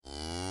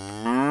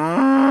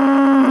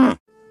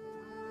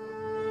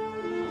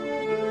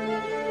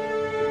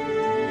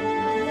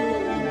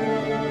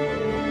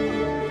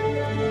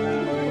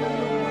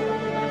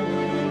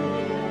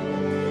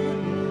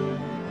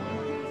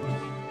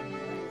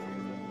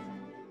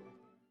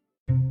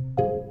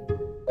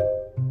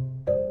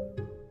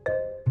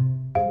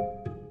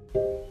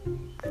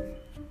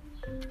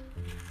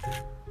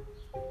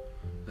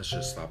Let's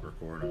just stop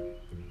recording.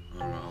 I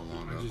don't know how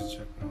long I just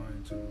checked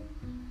mine too.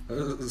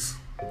 Yeah.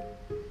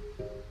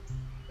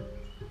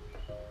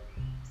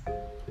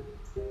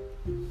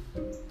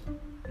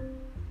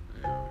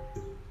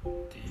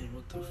 Damn,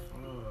 what the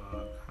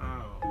fuck?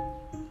 How?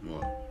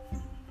 What?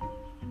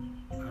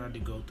 I had to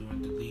go through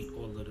and delete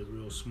all of the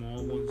real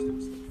small ones. That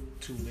was like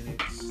 2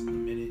 minutes, a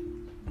minute.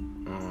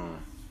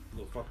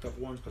 Little fucked up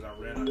ones because I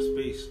ran out of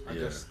space. I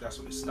guess that's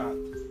when it stopped.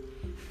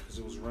 Because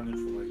it was running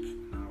for like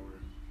an hour.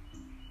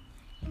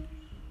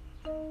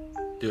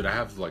 Dude, I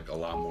have like a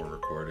lot more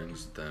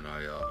recordings than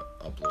I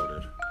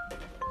uploaded.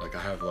 Like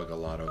I have like a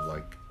lot of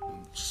like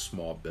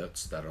small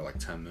bits that are like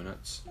 10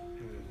 minutes,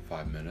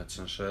 5 minutes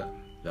and shit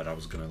that I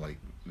was gonna like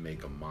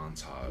make a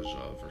montage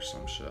of or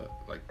some shit.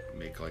 Like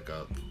make like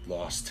a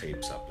Lost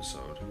Tapes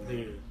episode.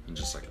 Yeah. And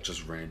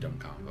just random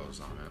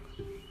combos on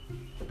it.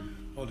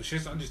 Oh, the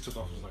shit I just took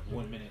off was like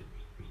 1 minute.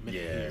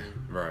 Yeah,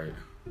 right.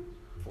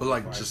 But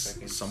like just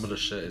seconds. some of the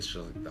shit, it's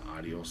just like the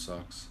audio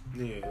sucks.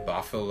 Yeah. But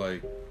I feel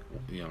like,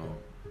 you know,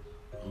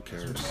 who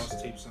cares? That's what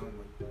Lost Tapes sound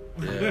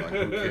like. Yeah, like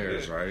who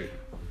cares, right?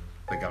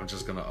 Like I'm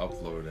just gonna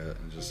upload it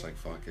and just like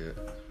fuck it.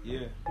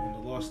 Yeah, when the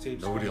Lost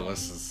Tapes. Nobody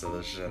listens to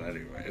this shit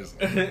anyways.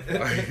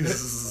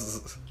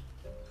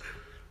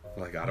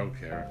 Like I don't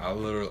care. I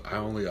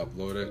only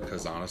upload it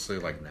because honestly,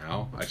 like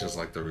now I just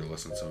like to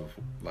re-listen to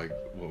like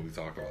what we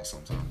talk about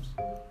sometimes,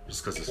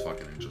 just because it's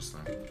fucking interesting.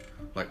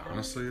 Like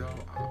honestly, though,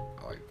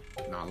 I like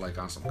not like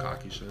on some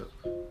cocky shit,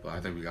 but I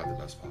think we got the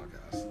best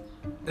podcast.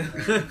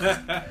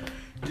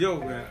 Yo,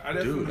 man, I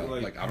definitely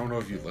Dude, like I don't know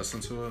if you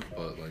listen to it,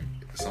 but like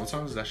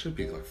sometimes that should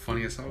be like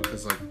funny as hell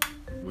because like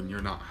when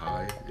you're not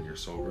high and you're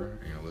sober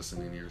and you're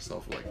listening to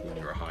yourself like when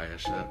you're high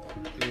as shit,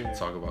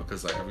 talk about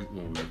because like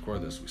when we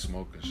record this we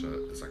smoke and shit.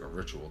 It's like a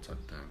ritual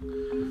type thing,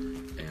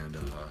 and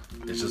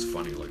it's just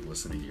funny like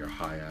listening to your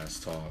high ass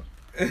talk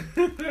and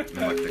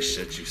like the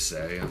shit you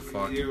say and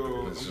fuck.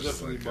 Yo, it's I'm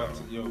just definitely like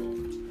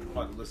I'm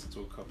about to listen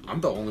to a couple.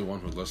 I'm the only one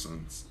who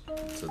listens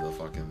to the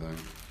fucking thing.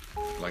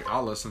 Like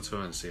I'll listen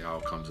to it and see how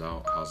it comes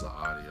out, how's the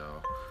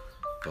audio,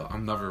 but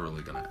I'm never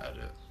really gonna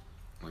edit.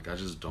 Like I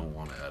just don't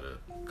want to edit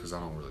because I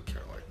don't really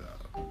care like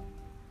that.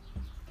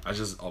 I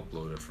just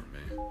upload it for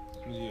me.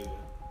 Yeah.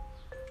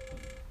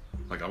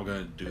 Like I'm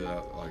gonna do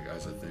that like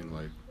as a thing.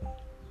 Like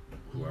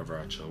whoever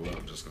I chill with,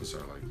 I'm just gonna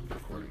start like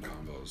recording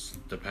combos,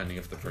 depending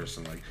if the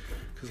person like,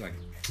 cause like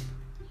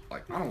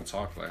I don't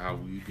talk like how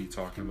we be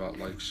talking about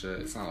like shit.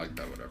 It's not like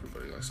that with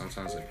everybody. Like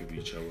sometimes like people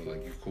you chill with,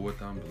 like you're cool with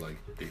them, but like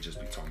they just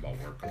be talking about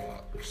work a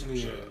lot or some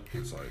shit.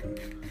 It's like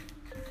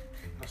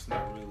that's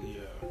not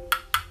really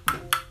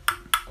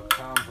a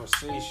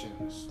conversation.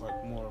 It's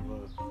like more of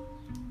a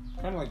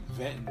kind of like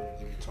venting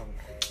when you're talking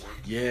about work.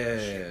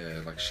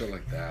 Yeah, like shit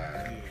like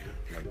that.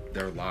 Yeah. Like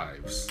their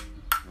lives.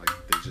 Like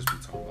they just be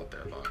talking about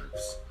their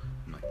lives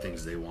and like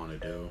things they want to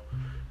do.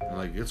 And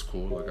like it's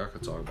cool. Like I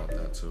could talk about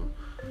that too.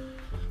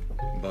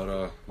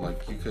 But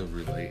like you could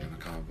relate in a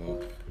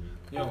combo.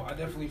 Yo, I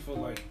definitely feel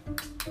like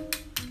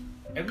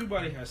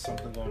everybody has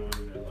something going on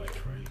in their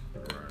life, right?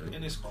 Right.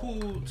 And it's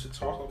cool to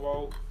talk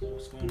about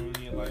what's going on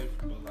in your life,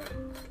 but like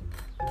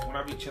when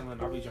I be chilling,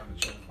 I be trying to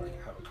chill and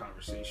like have a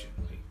conversation.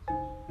 Like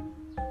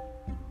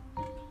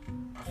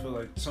I feel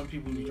like some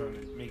people be trying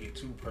to make it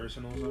too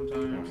personal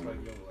sometimes.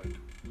 Like yo, like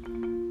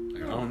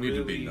I don't need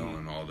to be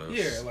knowing all this.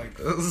 Yeah, like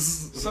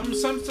some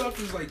stuff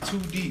is like too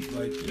deep.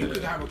 Like you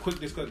could have a quick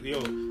discussion. Yo,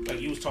 like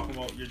you was talking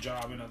about your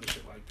job and other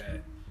shit like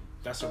that.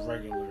 That's a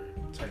regular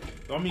type.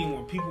 I mean,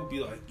 when people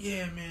be like,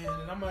 "Yeah, man,"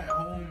 and I'm at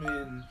home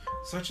and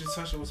such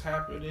was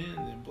happening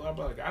and blah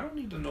blah. Like I don't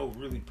need to know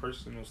really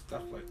personal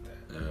stuff like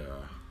that.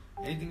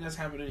 Yeah. Anything that's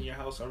happening in your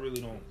house, I really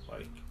don't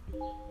like.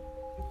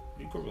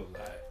 You could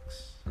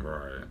relax.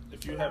 Right.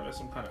 If you're having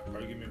some kind of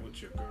argument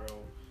with your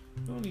girl,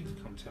 you don't need to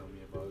come tell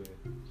me about it.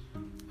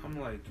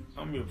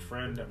 I'm your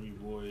friend, I'm your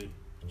boy,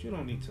 but you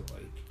don't need to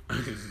like,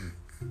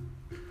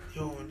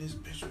 yo, and this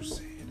bitch was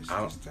saying this,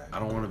 that. I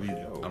don't want to be.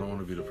 I don't want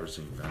to be the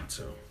person you vent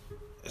to.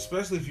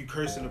 Especially if you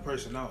cursing the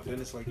person out, then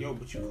it's like, yo,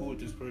 but you cool with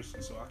this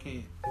person, so I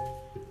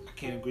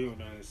can't agree with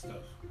none of this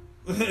stuff.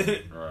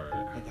 Right.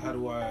 Like, how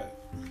do I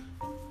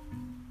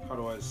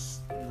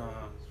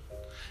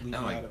leave And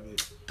like out of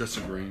it?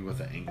 disagreeing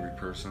with an angry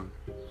person.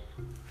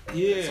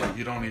 Yeah. It's like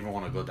you don't even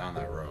want to go down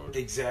that road.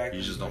 Exactly.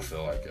 You just don't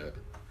feel like it.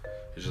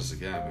 It's just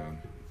like, yeah,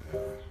 man.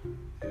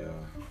 Yeah.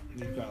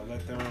 You gotta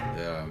let them.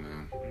 Yeah,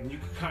 man. And you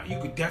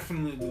could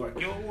definitely be like,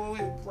 yo, well,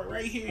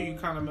 right here you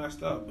kind of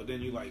messed up, but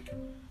then you like,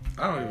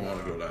 I don't even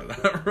want to go down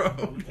that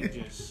road. you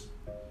can just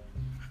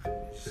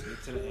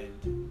get to the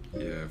end.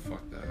 Yeah,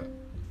 fuck that.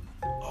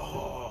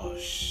 Oh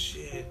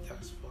shit,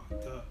 that's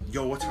fucked up.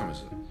 Yo, what time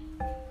is it?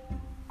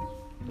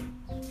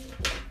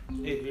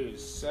 It is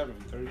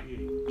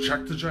 7:38.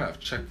 Check the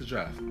draft.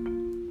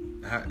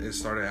 It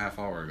started a half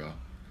hour ago.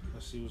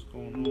 Let's see what's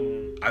going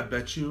on. I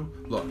bet you,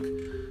 look,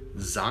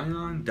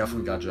 Zion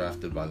definitely got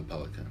drafted by the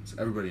Pelicans.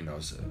 Everybody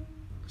knows it.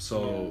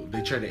 So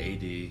they traded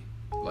AD.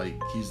 Like,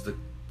 he's the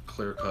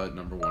clear-cut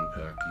number one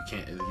pick.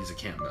 He's a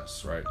can't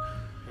miss, right?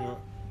 Yeah.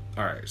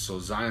 Alright, so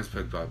Zion's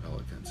picked by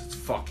Pelicans. It's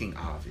fucking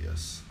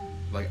obvious.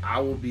 Like, I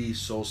will be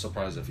so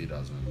surprised if he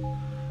doesn't.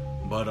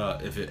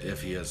 But,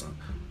 if he isn't.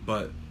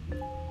 But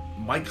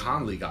Mike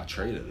Conley got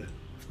traded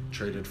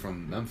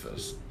from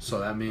Memphis. So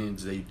that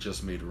means they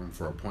just made room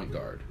for a point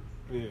guard.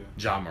 Yeah.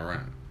 Ja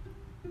Morant.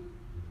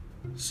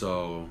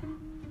 So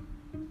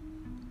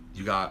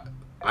you got,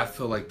 I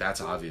feel like that's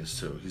obvious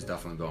too. He's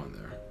definitely going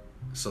there.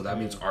 So that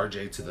means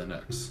RJ to the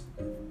Knicks.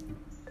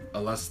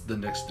 Unless the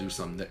Knicks do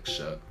some Knicks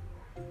shit.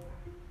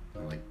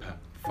 And like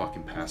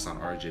fucking pass on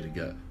RJ to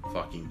get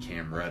fucking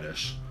Cam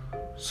Reddish.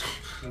 So,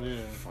 Yeah.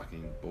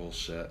 fucking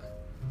bullshit.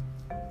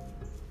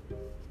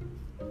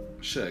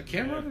 Shit,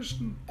 Cam Reddish,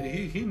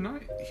 he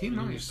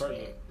nice.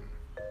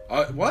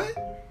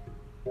 What?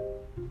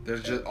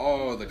 There's just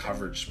the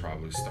coverage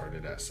probably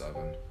started at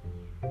 7.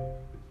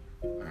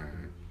 Alright,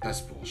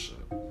 that's bullshit.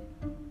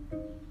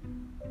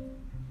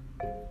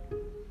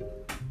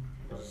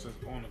 It's just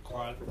on the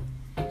clock.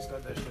 It's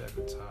got that shit at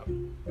the top.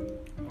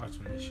 Watch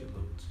when this shit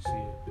loads. See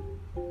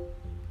it?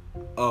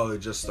 Oh, it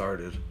just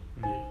started.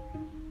 Yeah.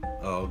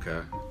 Oh,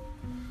 okay.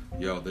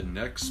 Yo, the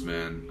Knicks,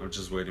 man. I'm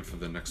just waiting for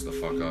the Knicks to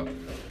fuck up,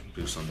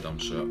 do some dumb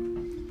shit.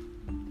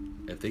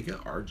 If they get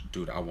RJ,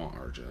 dude, I want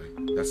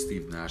RJ. That's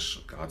Steve Nash,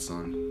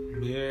 godson.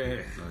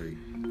 Yeah.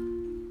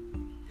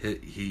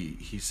 Like,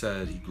 he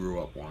said he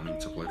grew up wanting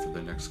to play for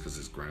the Knicks because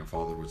his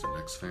grandfather was a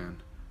Knicks fan,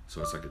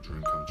 so it's like a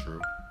dream come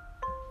true.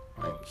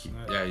 Like,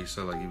 he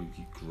said like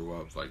he grew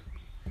up like,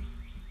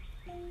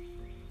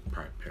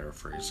 probably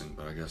paraphrasing,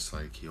 but I guess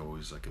like he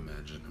always like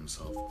imagined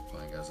himself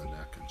playing as a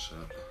Knick and shit.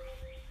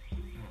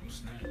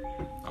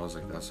 I was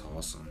like, that's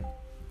awesome.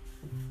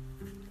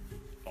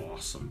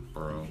 Awesome,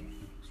 bro.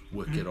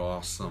 Wicked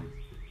awesome.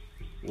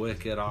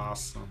 Wicked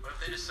awesome. What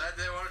if they decide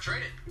they want to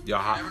trade it? Yo,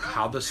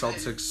 how the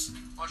Celtics...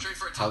 Want to trade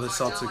for a How the top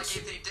 5 talent Celtics... like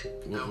if they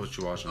did? What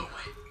you watching? Oh,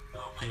 wait.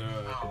 Oh, wait. No.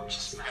 Oh,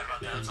 just forgot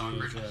about that. That's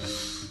awkward.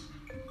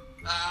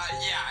 Yeah,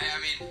 I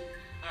mean...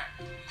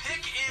 Alright.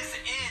 Pick is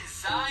in.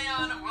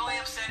 Zion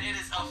Williamson. It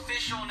is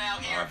official now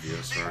here.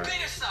 Obvious, the right?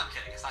 biggest... I'm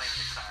kidding. It's not even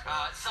a big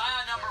star.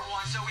 Zion number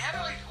 1. So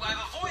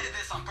I've avoided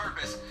this on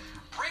purpose.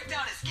 Break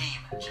down his game,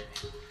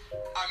 Jimmy.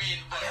 I mean,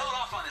 we held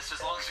off on this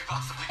as long as we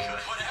possibly could.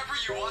 Whatever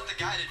you want the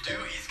guy to do,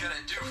 he's going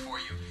to do for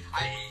you.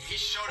 He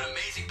showed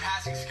amazing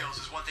passing skills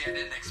is one thing I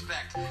didn't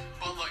expect.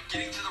 But look,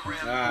 getting to the rim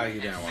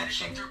you didn't and watch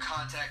finishing them. through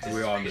contact We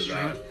is all his knew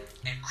biggest that.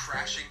 strength. And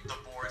crashing the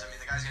boards. I mean,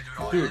 the guy's going to do it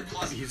all. Dude, And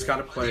plus, he's got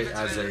to play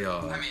as a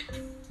I mean,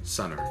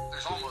 center.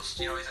 there's almost,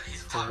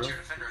 he's a top tier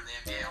defender in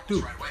the NBA almost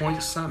Dude, right away. point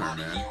because center, of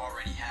the body man. He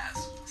already has.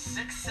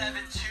 6'7",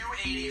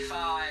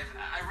 285.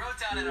 I wrote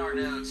down in our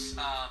notes,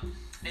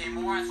 a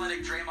more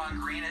athletic Draymond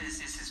Green is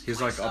his He's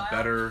play like style. a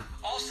better,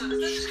 Also,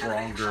 this is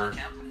kind of stronger,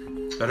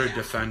 better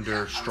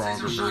defender,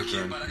 stronger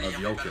version of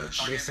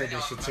Jokic. They said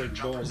they should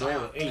take Bol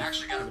Bol 8.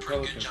 Actually got a The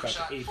pretty good Pelicans jump got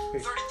shot. the 8th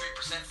pick. 33%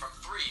 from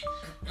 3.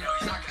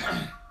 He's not going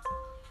to aim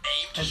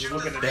to just shoot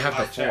looking the at They three. have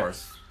the High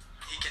checks. 4th.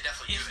 He can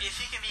definitely do it. If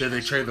he can be Did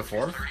they trade the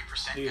 4th?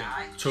 30% Yeah.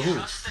 guy, To who?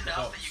 just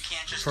enough that you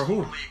can't just For who?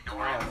 totally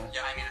ignore him.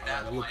 Yeah, I mean, at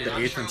that point, The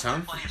I'm 8th sure and we'll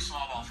 10th? play plenty of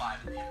small ball 5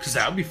 in the NBA. Because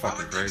that would be I fucking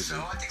would think crazy.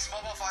 so. I think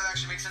small ball 5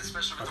 actually makes sense,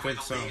 especially with the way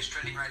the league is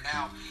trending right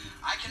now.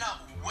 I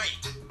cannot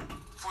wait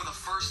for the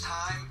first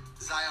time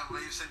Zion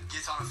Williamson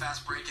gets on a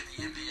fast break in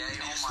the NBA.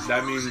 Oh my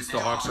That means the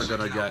Hawks are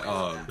going to get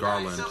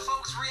Garland. So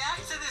folks,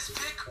 react to this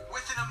pick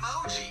with an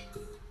emoji.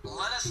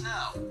 Let us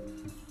know.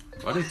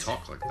 Why do they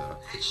talk like that?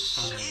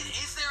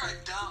 Is there a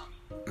dumb?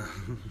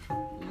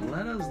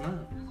 Let us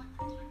know.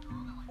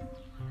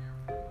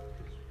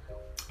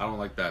 I don't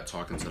like that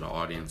talking to the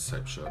audience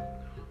type shit.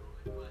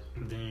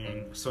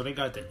 Then, so they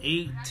got the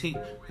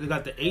 18th, they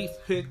got the 8th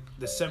pick,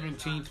 the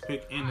 17th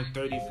pick, and the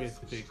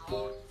 35th pick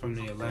from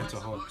the Atlanta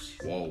Hawks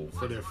Whoa.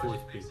 for their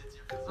 4th pick.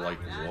 Like,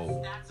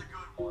 whoa. That's a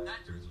good one. That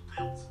dude's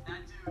built. That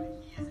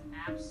dude, he is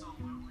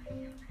absolutely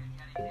huge. And he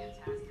had a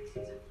fantastic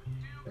season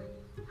for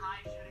Duke.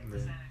 High shooting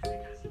percentage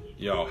because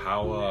he. Yo,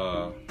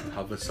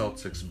 how the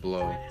Celtics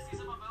blow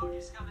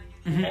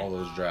all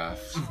those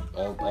drafts,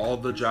 all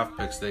the draft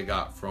picks they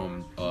got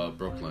from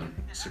Brooklyn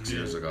 6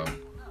 years ago,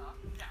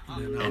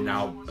 and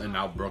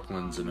now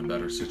Brooklyn's in a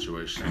better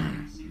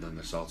situation than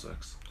the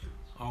Celtics.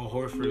 Al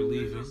Horford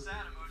leaving.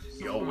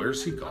 Yo,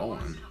 where's he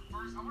going?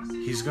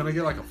 He's gonna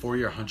get like a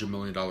 4-year, $100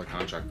 million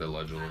contract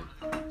allegedly.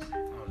 Oh,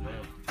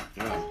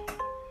 damn. Yeah.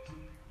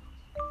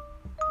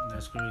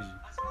 That's crazy.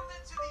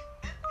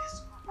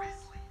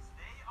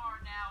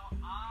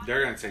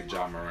 They're gonna take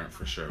Ja Morant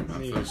for sure.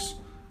 Memphis,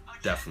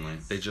 definitely.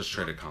 They just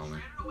traded Conley.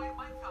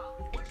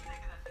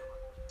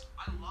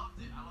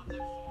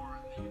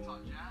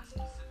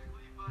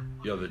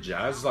 Yo, the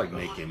Jazz like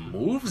making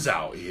moves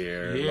out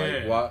here. Yeah.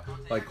 Like what?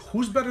 Like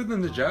who's better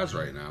than the Jazz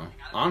right now?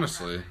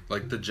 Honestly,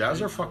 like the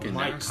Jazz are fucking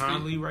Mike nasty.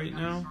 Conley right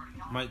now.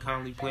 Mike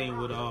Conley playing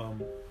with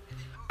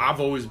I've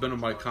always been a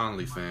Mike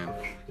Conley fan.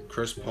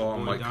 Chris Paul,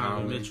 Boy, Mike Donovan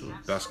Conley, Mitchell.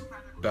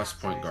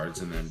 best point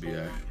guards in the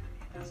NBA.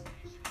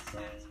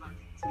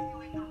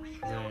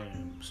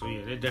 damn. So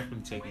yeah, they're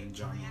definitely taking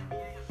John.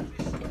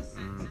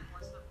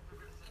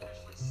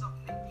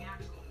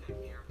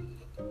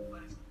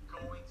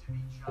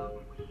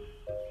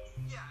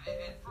 Yeah,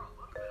 and for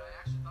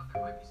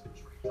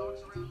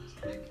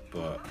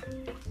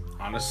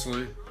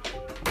Honestly,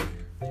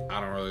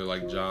 I don't really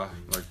like Ja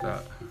like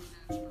that.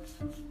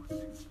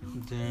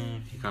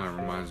 Damn. He kind of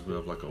reminds me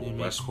of like a You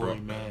make Westbrook.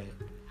 Corey mad.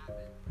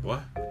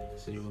 What?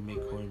 So you would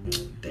make Corey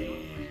mad.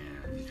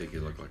 Damn. You think he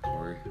look like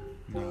Corey?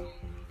 No.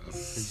 You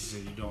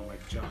said you don't like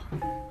Ja.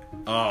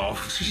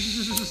 Oh.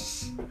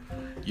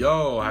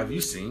 Yo, have you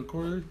seen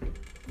Corey?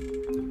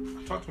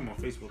 I talked to him on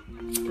Facebook.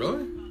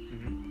 Really?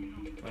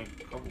 Mm-hmm. Like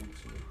a couple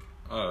weeks ago.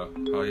 How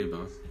you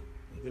been?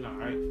 He's been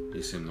alright.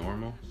 You seem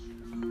normal?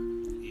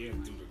 Yeah,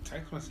 through the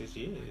text message,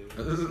 yeah.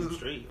 It seemed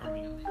straight. I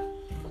mean,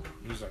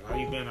 he was like, how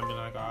you been? I've been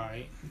like,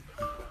 alright.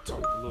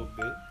 Talked a little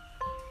bit.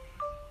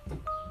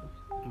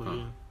 But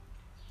yeah.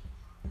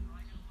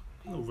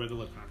 A little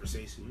regular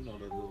conversation. You know,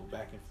 the little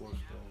back and forth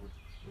though.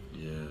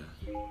 Yeah.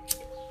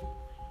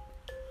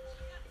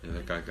 Yeah,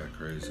 that guy got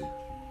crazy.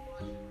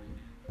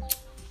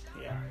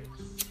 Yeah, alright.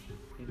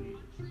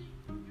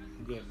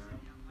 I'm good now.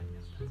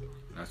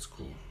 That's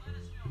cool.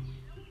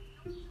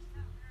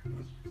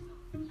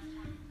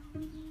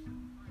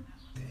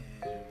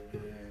 Damn,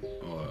 man.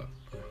 What?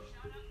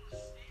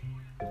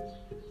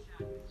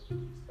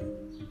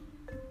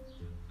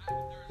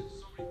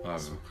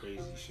 Some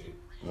crazy shit.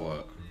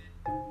 What?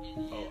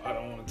 Oh, I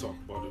don't want to talk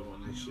about it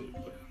on this shit,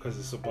 but because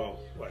it's about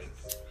like,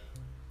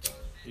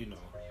 you know.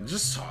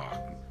 Just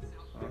talk.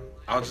 Huh?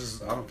 I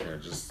don't care.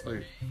 Just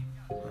like,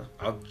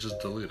 I'll just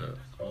delete it.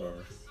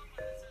 Whatever.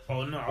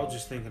 Oh no, I was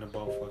just thinking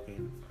about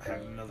fucking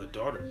having another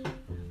daughter.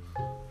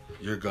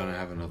 You're gonna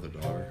have another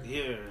daughter?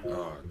 Yeah.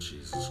 Oh,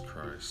 Jesus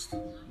Christ.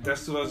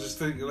 That's what I was just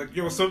thinking. Like,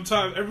 yo,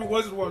 sometimes every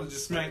once in a while it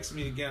just smacks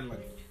me again.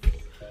 Like,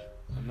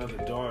 another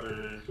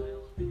daughter.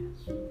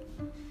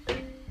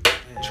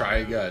 Try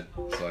again.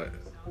 But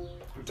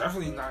I'm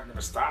definitely not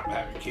gonna stop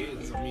having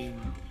kids. I mean,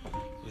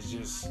 it's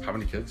just. how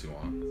many kids you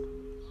want?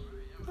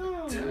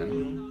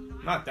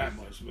 10? Not that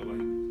much, but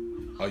like.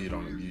 Oh, you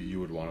don't? You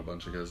would want a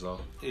bunch of kids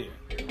though? Yeah.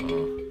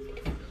 Oh,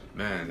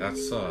 man,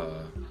 that's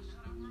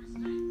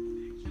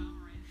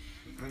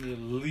I need at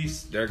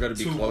least. they're gonna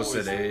be 2 close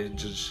boys. at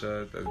age and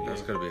shit.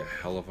 That's gonna be a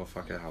hell of a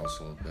fucking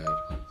household, man.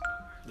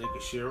 They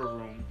could share a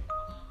room.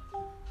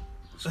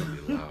 It's gonna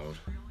be loud.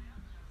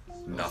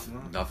 It's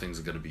not. Nothing's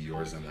gonna be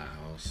yours in that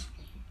house.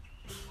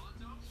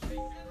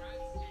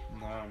 Nah,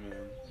 man.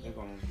 They're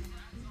gonna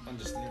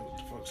understand what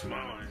the fuck's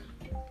mine.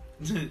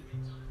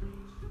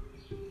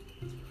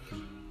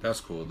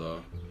 That's cool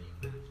though.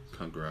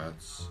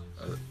 Congrats.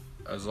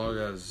 As long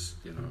as,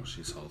 you know,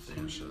 she's healthy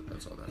and shit,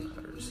 that's all that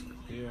matters.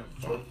 Yeah,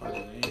 fuck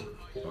it.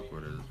 Fuck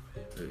what it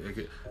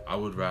is. I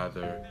would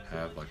rather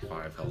have like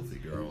 5 healthy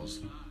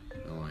girls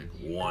than like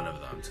one of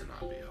them to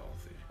not be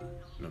healthy,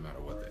 no matter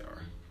what they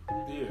are.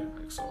 Yeah.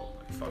 Like, so,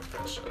 like, fuck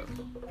that shit.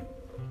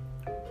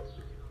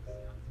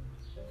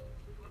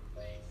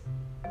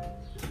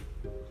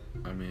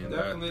 I mean,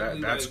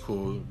 that's like,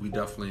 cool. We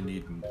definitely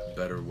need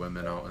better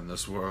women out in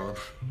this world.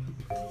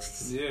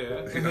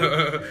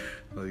 Yeah.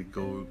 Like,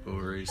 go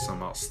raise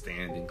some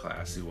outstanding,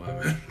 classy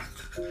women.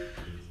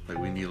 Like,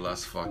 we need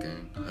less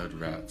fucking hood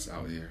rats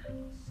out here.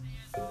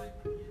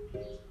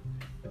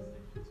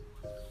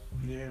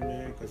 Yeah,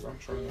 man, because I'm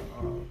trying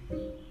to,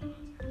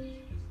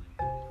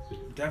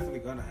 definitely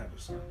gonna have a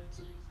son.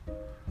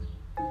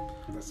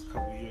 That's a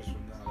couple years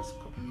from now. That's a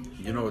couple years.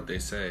 You know what they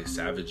say,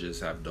 savages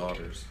have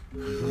daughters.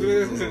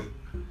 Yeah.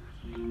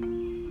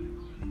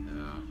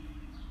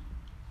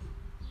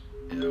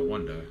 Yeah,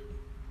 one day.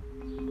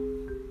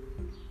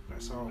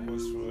 That's how it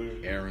was for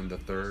Aaron the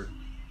Third.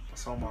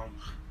 That's how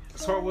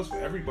it was for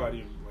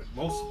everybody. Like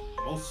most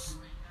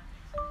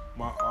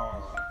my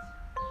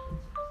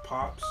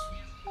pops,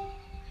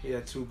 he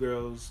had 2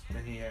 girls,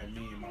 then he had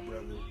me and my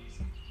brother.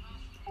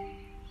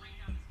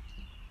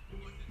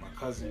 My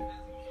cousin,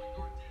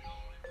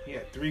 he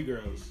had 3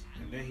 girls,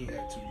 and then he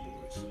had 2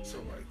 boys. So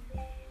like,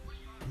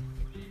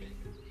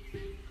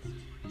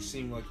 it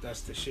seemed like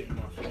that's the shit in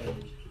my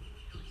family.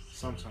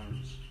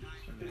 Sometimes,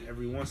 and then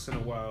every once in a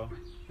while,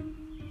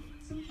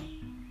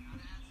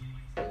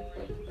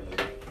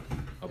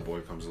 A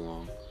boy comes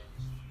along.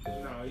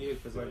 no, yeah,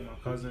 cause like my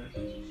cousin,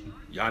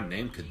 Y'all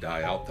name could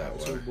die out that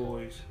way. 2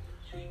 boys.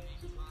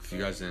 If you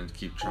guys didn't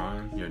keep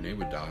trying, your name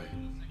would die.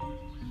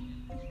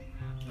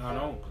 I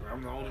don't.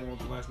 I'm the only one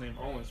with the last name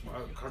Owens. My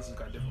other cousins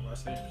got different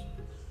last names.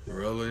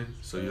 Really?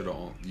 So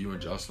you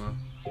and Justin?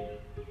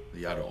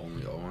 Y'all the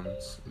only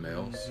Owens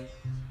males?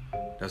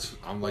 Mm-hmm.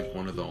 I'm like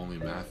one of the only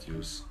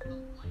Matthews.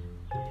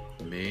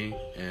 Me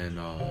and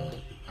I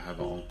have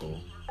an uncle,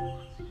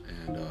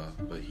 and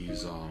but he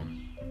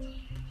doesn't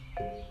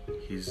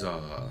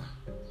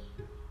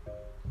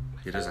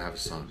have a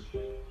son.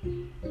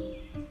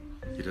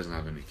 He doesn't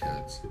have any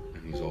kids,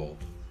 and he's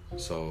old.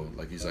 So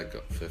like he's like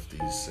 50s,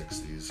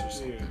 60s or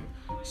something. Yeah.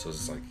 So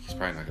it's like he's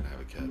probably not gonna have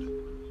a kid.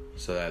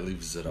 So that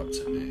leaves it up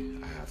to me.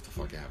 I have to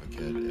fucking have a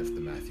kid if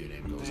the Matthew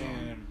name goes on.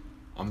 Damn.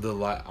 I'm the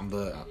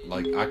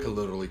like I could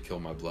literally kill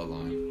my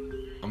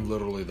bloodline. I'm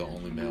literally the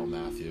only male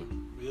Matthew.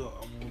 Yo,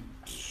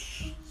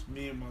 it's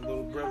me and my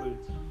little brother.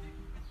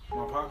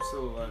 My pop's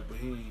still alive, but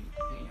he ain't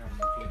having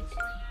no kids.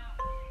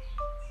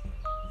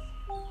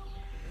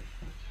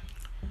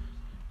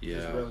 Yeah.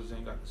 His brothers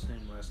ain't got the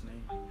same last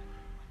name.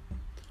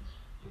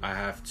 I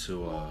have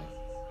to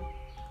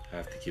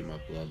keep my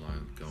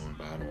bloodline going,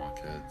 but I don't want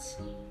kids.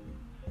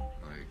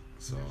 Like,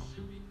 so,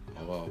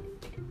 oh well,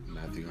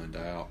 Matthew gonna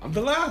die out. I'm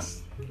the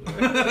last.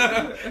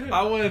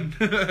 I win.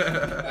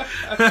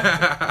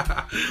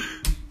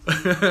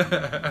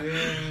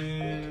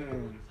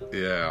 Damn.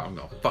 Yeah, I'm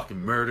gonna fucking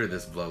murder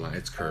this bloodline.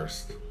 It's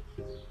cursed.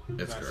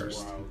 It's That's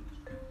cursed. wild.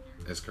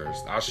 It's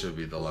cursed. I should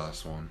be the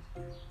last one.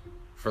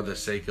 For the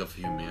sake of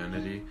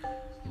humanity.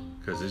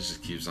 Because it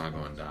just keeps on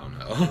going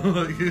downhill.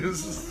 Like,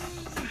 it's just...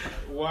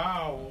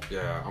 Wow.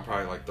 Yeah, I'm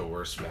probably like the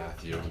worst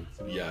Matthew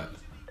yet.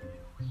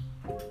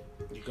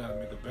 You gotta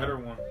make a better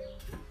one.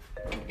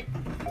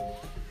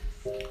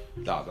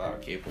 Not that I'm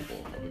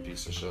capable of a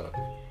piece of shit.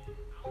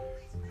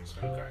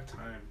 So you got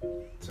time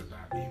to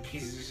not be a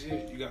piece of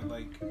shit. You got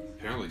like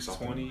Apparently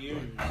something. 20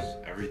 years.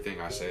 Like, everything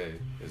I say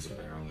is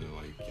apparently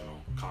like, you know,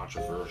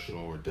 controversial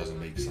or doesn't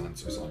make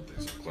sense or something.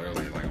 So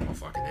clearly like I'm a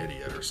fucking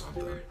idiot or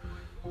something.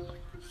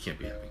 Like, you can't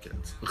be having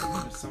kids.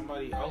 There's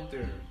somebody out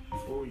there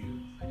for you.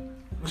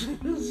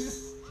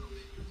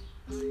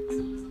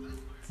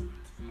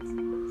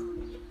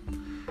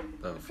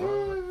 The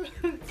fuck?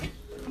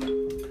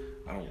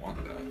 I don't want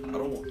that.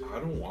 I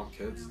don't want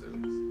kids,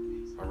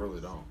 dude. I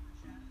really don't.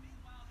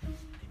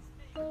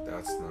 Like,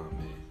 that's not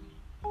me.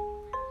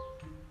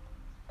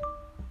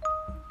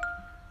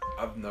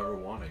 I've never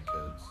wanted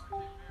kids.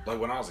 Like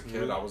when I was a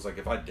kid, I was like,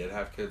 if I did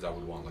have kids, I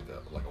would want like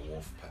a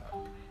wolf pack.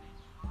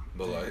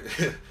 But like,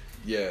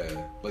 yeah,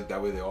 like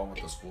that way they all went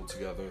to school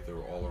together. They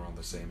were all around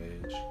the same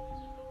age.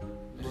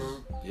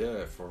 And,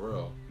 yeah, for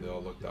real. They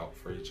all looked out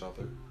for each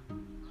other,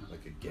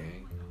 like a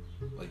gang.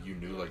 Like you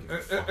knew, like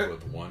if you fucked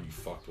with one, you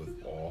fucked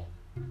with all.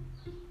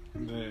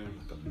 Damn.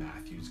 Like a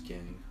Matthews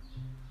gang.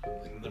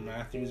 Like the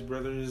Matthews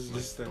brothers, Like,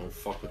 just don't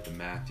fuck with the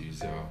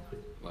Matthews, yo.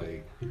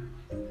 Like,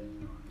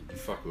 you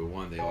fuck with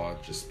one, they all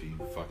just be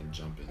fucking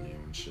jumping you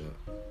and shit.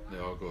 They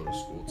all go to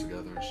school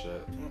together and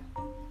shit.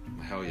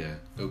 Hell yeah,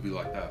 it would be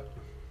like that.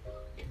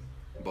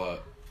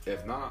 But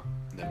if not,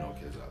 then no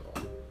kids at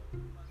all.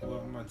 Well,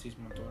 I'm gonna teach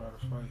my daughter how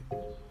to fight.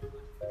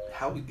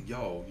 How,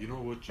 yo, you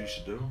know what you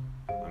should do?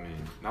 I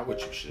mean, not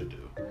what you should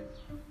do,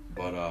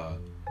 but I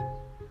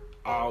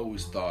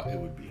always thought it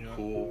would be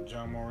cool.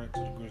 John Morant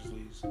to the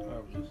Grizzlies.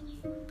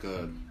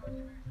 Good.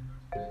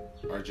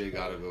 RJ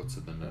gotta go to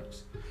the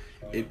Knicks.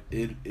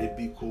 It'd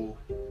be cool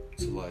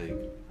to like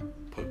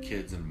put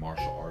kids in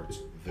martial arts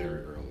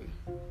very early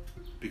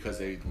because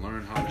they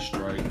learn how to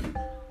strike.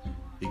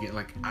 You get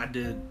like I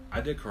did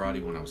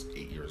karate when I was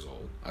 8 years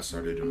old. I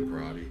started doing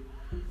karate,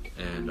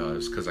 and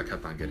it's because I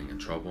kept on getting in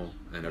trouble,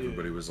 and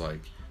everybody was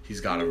like, he's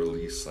got to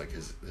release like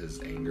his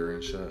anger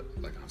and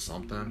shit like on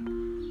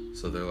something.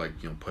 So they're like,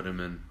 you know, put him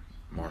in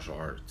martial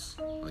arts.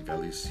 Like at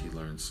least he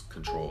learns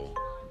control,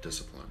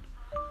 discipline.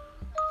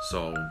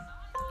 So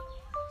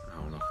I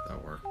don't know if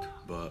that worked,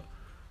 but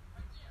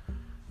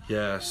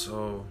yeah.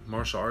 So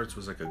martial arts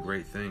was like a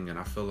great thing, and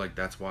I feel like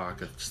that's why I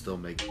could still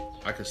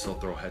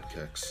throw head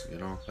kicks. You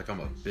know, like I'm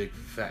a big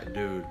fat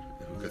dude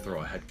who could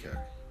throw a head kick.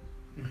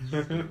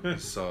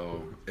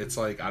 So it's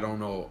like I don't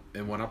know.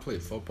 And when I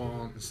played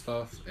football and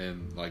stuff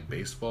and like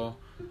baseball,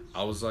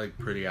 I was like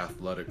pretty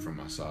athletic for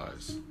my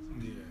size.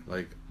 Yeah.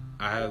 Like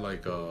I had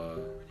like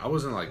I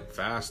wasn't like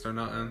fast or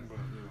nothing,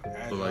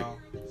 but like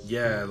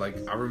yeah, like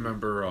I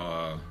remember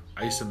I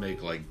used to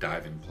make like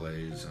diving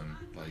plays and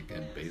like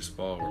in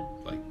baseball or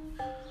like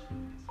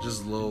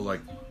just a little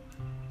like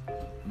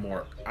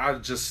more. I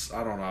don't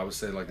know. I would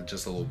say like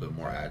just a little bit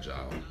more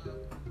agile.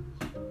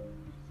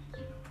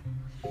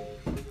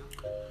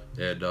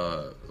 And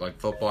like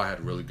football, I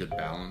had really good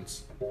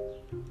balance.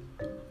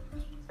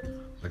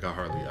 Like I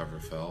hardly ever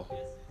fell.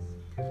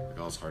 Like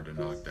I was hard to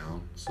knock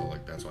down, so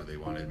like that's why they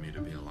wanted me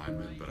to be a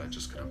lineman, but I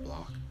just couldn't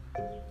block.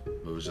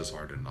 It was just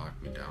hard to knock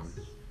me down.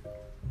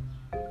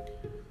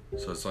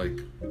 So it's like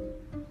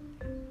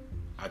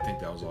I think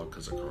that was all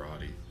because of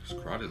karate.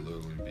 Because karate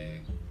literally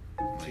be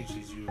like,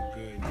 teaches you a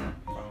good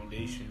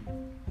foundation.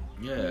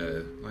 yeah,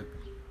 like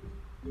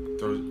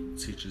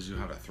teaches you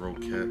how to throw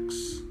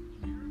kicks.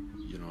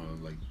 You know,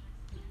 like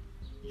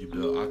you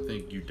build. I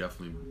think you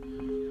definitely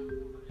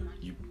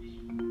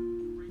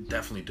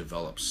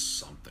develop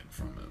something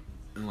from it,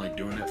 and like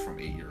doing it from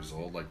 8 years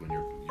old, like when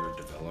you're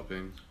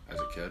developing as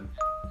a kid.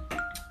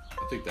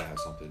 I think that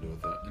has something to do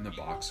with it. In the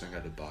boxing, I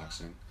did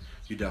boxing.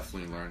 You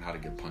definitely learn how to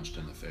get punched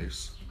in the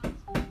face.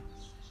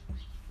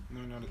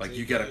 Like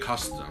you get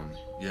accustomed,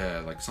 yeah,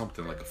 like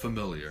something like a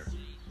familiar.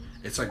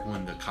 It's like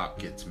when the cop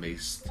gets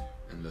maced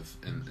in the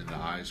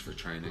eyes for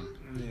training,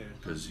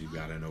 because you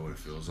gotta know what it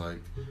feels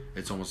like.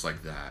 It's almost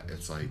like that.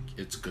 It's like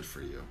it's good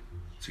for you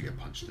to get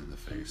punched in the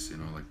face. You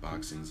know, like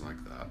boxing's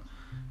like that.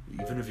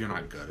 Even if you're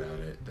not good at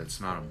it, that's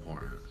not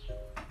important.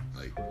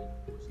 Like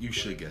you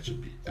should get your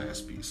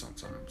ass beat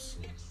sometimes.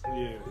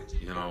 Yeah.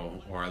 You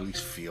know, or at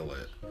least feel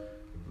it.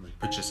 Like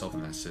put yourself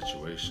in that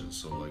situation,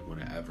 so like when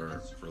it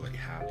ever really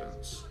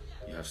happens,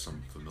 you have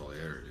some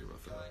familiarity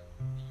with it.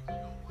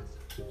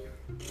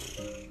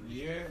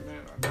 Yeah,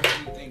 man. I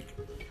definitely think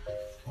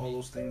all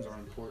those things are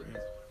important.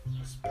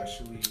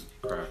 especially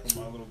Crack. for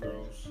my little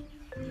girls.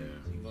 Yeah.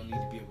 You're gonna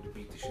need to be able to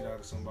beat the shit out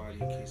of somebody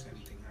in case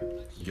anything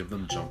happens. Give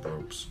them jump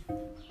ropes.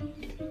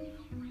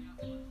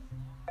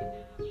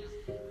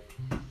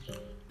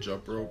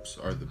 Jump ropes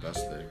are the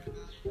best thing.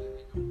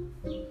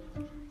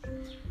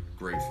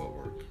 Great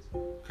footwork.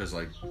 Because,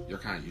 like, you're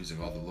kind of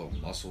using all the little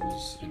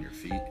muscles in your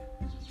feet.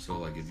 So,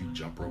 like, if you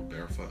jump rope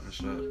barefoot and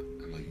shit,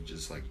 and, like, you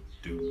just, like,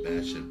 do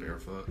bad shit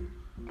barefoot,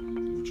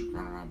 you just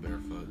run around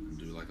barefoot and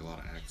do, like, a lot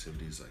of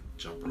activities like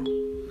jump rope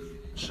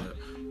and shit,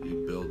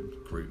 you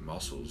build great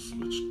muscles,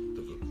 which,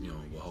 you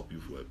know, will help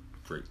you with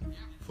great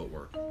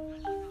footwork.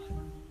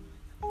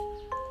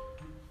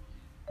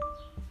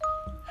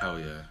 Hell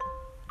yeah.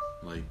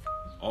 Like,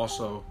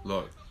 also,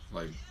 look,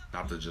 like,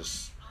 not to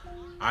just,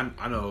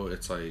 I know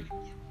it's, like,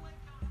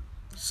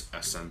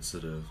 a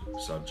sensitive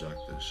subject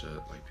and shit.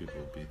 Like, people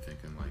will be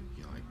thinking, like,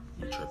 you know, like,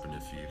 you tripping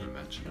if you even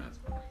mention it.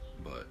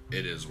 But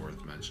it is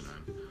worth mentioning.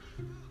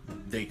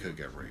 They could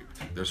get raped.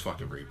 There's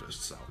fucking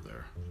rapists out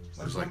there.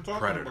 There's, like,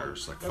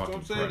 predators. Like, that's fucking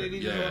what I'm saying. They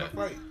need to know how to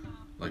fight.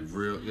 Like,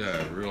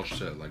 real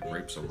shit. Like,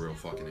 rape's a real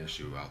fucking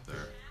issue out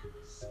there.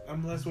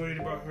 I'm less worried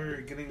about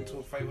her getting into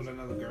a fight with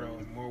another girl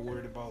and more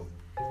worried about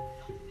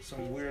some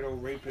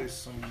weirdo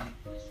rapist,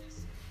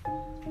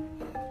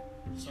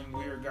 some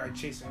weird guy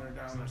chasing her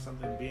down or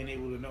something, being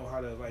able to know how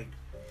to, like,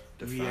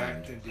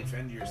 react and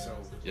defend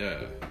yourself.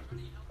 Yeah.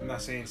 I'm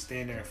not saying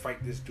stand there and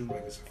fight this dude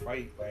like it's a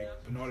fight, like,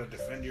 but know how to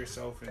defend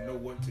yourself and know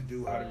what to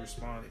do, how to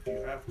respond if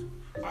you have to.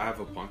 I have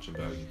a punching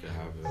bag. You can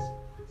have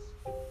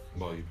it.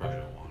 Well, you probably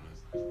don't want it.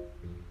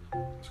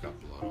 It's got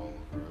blood all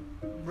over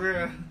it.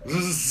 Bruh.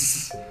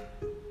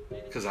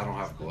 Because I don't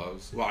have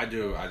gloves. Well, I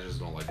do. I just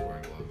don't like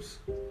wearing gloves.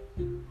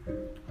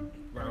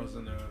 If I was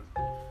in a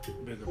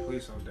bigger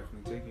place, I would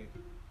definitely take it.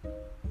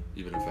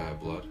 Even if I have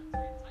blood.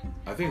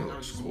 I think it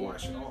looks just cool.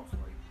 wash it off,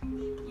 like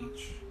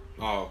bleach.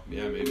 Oh,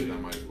 yeah, maybe that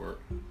might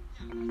work.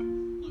 Yeah.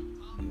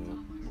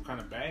 What kind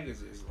of bag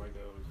is it? Is it like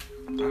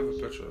a? I have a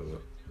picture of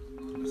it.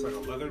 It's like a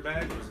leather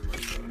bag, or is it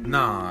like a?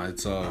 Nah,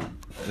 it's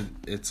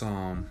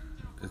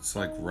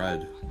like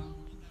red.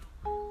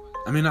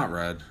 I mean, not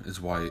red. It's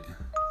white.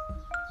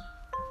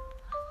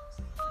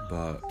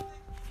 But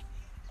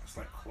It's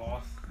like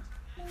cloth.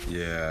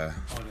 yeah.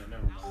 Oh no,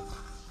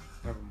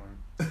 never mind.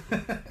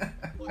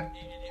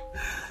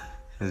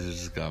 It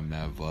just got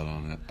mad blood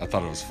on it. I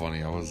thought it was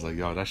funny. I was like,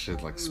 yo, that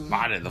shit like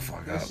spotted the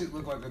fuck That up. shit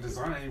looked like a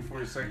design name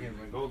for a second.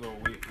 Like, hold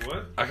on, wait,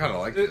 what? I kind of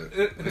liked it.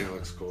 I think it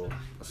looks cool.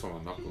 That's why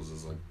my knuckles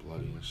is like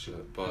bloody and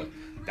shit. But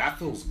that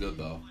feels good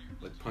though.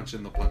 Like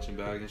punching the punching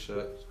bag and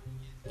shit.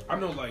 I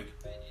know, like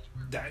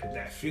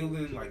that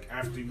feeling, like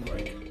after you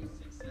like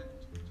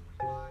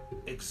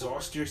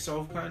exhaust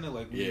yourself, kind of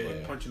like when you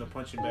like punching a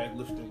punching bag,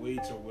 lifting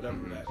weights or whatever.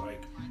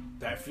 Mm-hmm.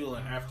 That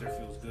feeling after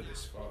feels good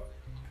as fuck.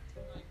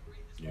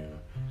 Yeah,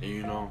 and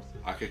you know,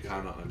 I could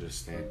kind of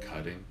understand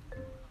cutting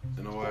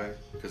in a way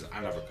because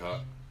I never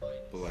cut,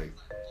 but like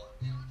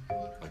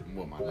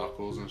with my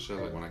knuckles and shit.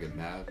 Like when I get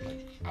mad,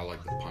 like I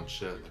like to punch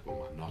shit like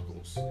with my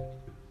knuckles,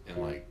 and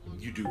like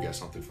you do get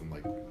something from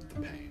like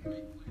the pain.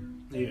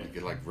 Yeah, like,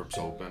 it like rips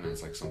open and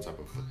it's like some type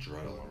of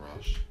adrenaline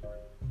rush.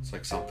 It's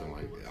like something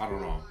like I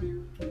don't know.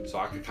 So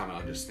I could kind of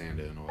understand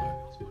it in a way.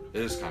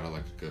 It is kind of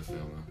like a good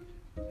feeling.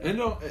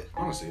 And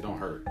honestly, it don't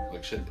hurt.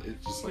 Like shit,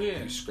 it's just like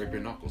you scrape your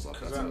knuckles up.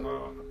 Cause I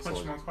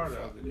punched my car the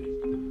other day.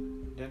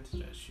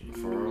 Dented that shit.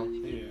 For real?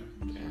 Yeah.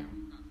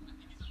 Damn.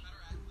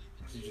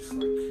 It's just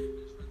like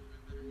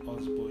all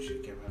this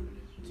bullshit kept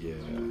happening. So Yeah.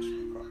 I punched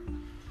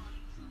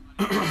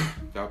my car.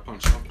 Gotta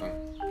punch something.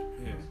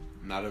 Yeah.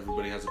 Not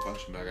everybody has a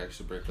punching bag. I used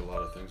to break a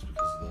lot of things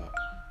because of that.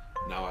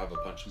 Now I have a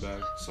punching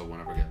bag, so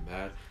whenever I get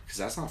mad, because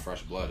that's not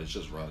fresh blood, it's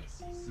just red.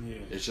 Yeah.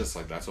 It's just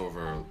like that's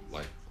over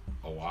like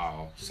a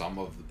while. Some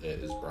of it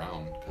is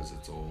brown because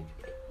it's old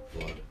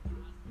blood,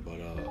 but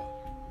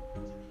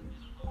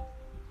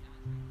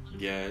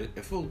yeah,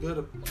 it feels good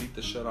to beat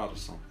the shit out of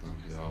something,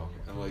 yo.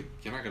 And like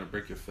you're not gonna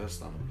break your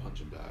fist on a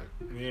punching bag.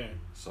 Yeah.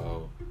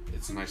 So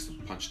it's nice to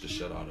punch the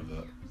shit out of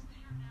it,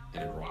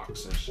 and it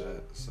rocks and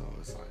shit. So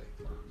it's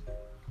like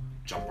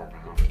jump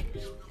around,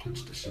 just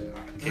punch the shit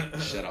out, kick the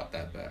shit out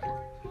that bag.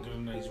 Get a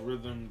nice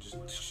rhythm,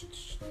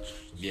 just.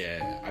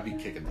 Yeah, I be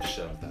kicking the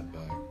shit out that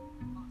bag.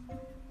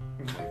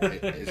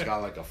 Like, it's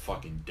got like a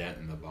fucking dent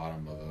in the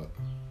bottom of it.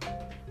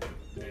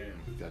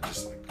 Damn. I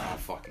just like, I'll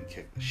fucking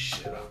kick the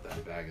shit out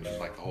that bag and then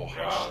like the whole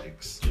house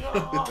shakes.